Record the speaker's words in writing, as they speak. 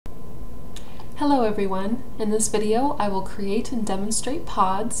Hello everyone! In this video I will create and demonstrate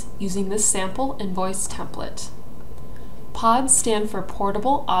pods using this sample invoice template. Pods stand for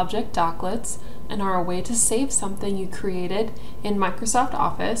Portable Object Doclets and are a way to save something you created in Microsoft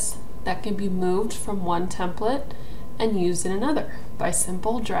Office that can be moved from one template and used in another by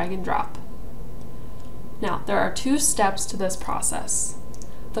simple drag and drop. Now there are two steps to this process.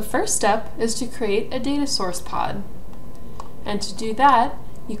 The first step is to create a data source pod, and to do that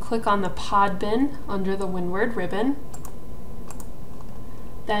you click on the pod bin under the Windward ribbon,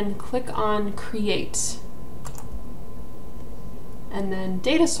 then click on Create, and then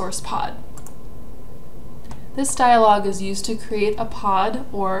Data Source Pod. This dialog is used to create a pod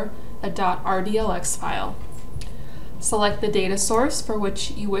or a .rdlx file. Select the data source for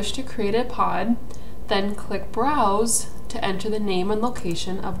which you wish to create a pod, then click Browse to enter the name and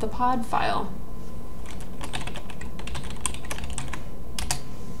location of the pod file.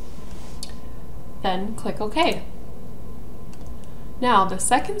 Then click OK. Now the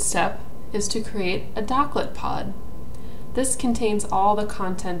second step is to create a Doclet Pod. This contains all the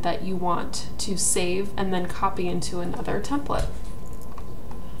content that you want to save and then copy into another template.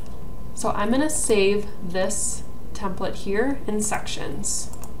 So I'm going to save this template here in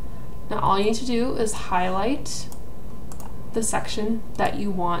sections. Now all you need to do is highlight the section that you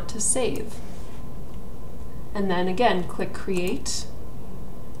want to save. And then again click Create.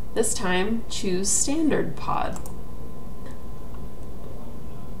 This time, choose Standard Pod.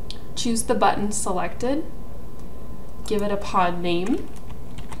 Choose the button selected, give it a pod name,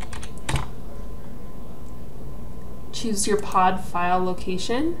 choose your pod file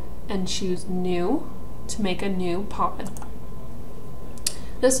location, and choose New to make a new pod.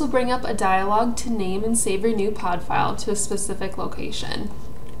 This will bring up a dialog to name and save your new pod file to a specific location.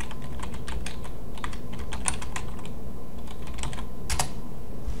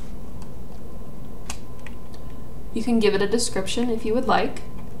 You can give it a description if you would like.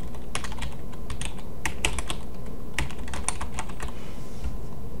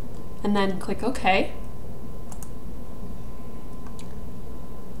 And then click OK.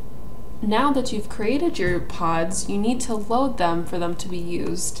 Now that you've created your pods, you need to load them for them to be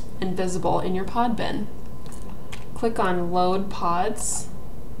used and visible in your pod bin. Click on Load Pods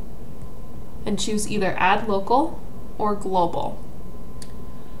and choose either Add Local or Global.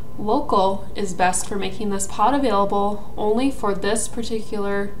 Local is best for making this pod available only for this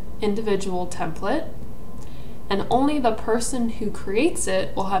particular individual template, and only the person who creates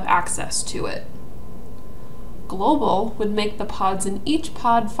it will have access to it. Global would make the pods in each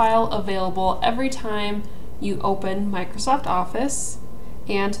pod file available every time you open Microsoft Office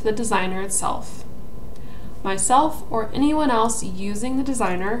and the designer itself. Myself or anyone else using the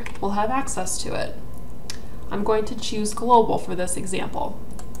designer will have access to it. I'm going to choose Global for this example.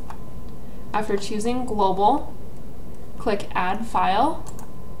 After choosing Global, click Add File,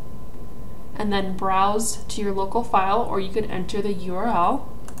 and then browse to your local file, or you could enter the URL.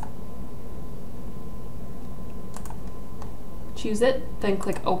 Choose it, then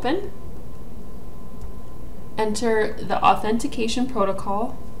click Open. Enter the authentication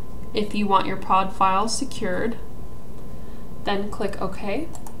protocol if you want your pod file secured. Then click OK,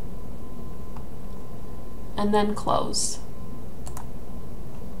 and then close.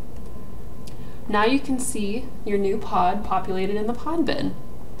 Now you can see your new pod populated in the pod bin.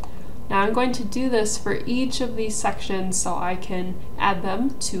 Now I'm going to do this for each of these sections so I can add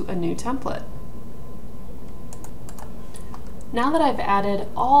them to a new template. Now that I've added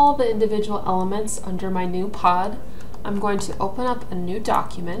all the individual elements under my new pod, I'm going to open up a new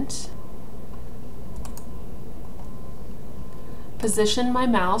document, position my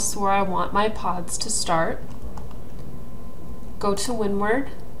mouse where I want my pods to start, go to Windward,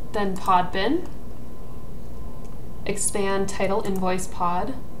 then Pod Bin, expand Title Invoice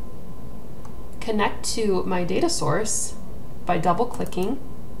Pod, connect to my data source by double-clicking,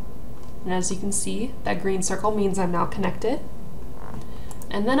 and as you can see, that green circle means I'm now connected.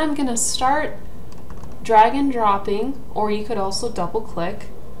 And then I'm going to start drag and dropping, or you could also double-click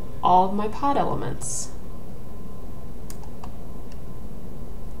all of my pod elements.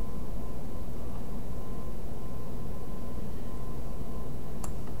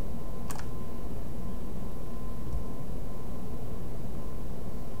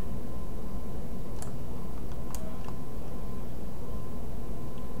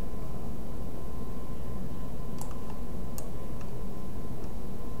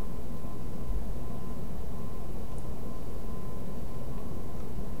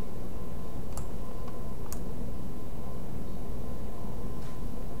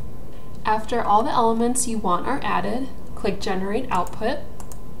 After all the elements you want are added, click Generate Output,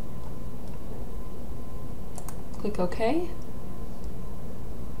 Click OK.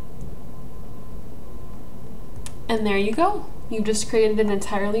 And there you go. You've just created an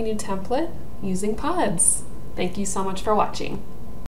entirely new template using pods. Thank you so much for watching.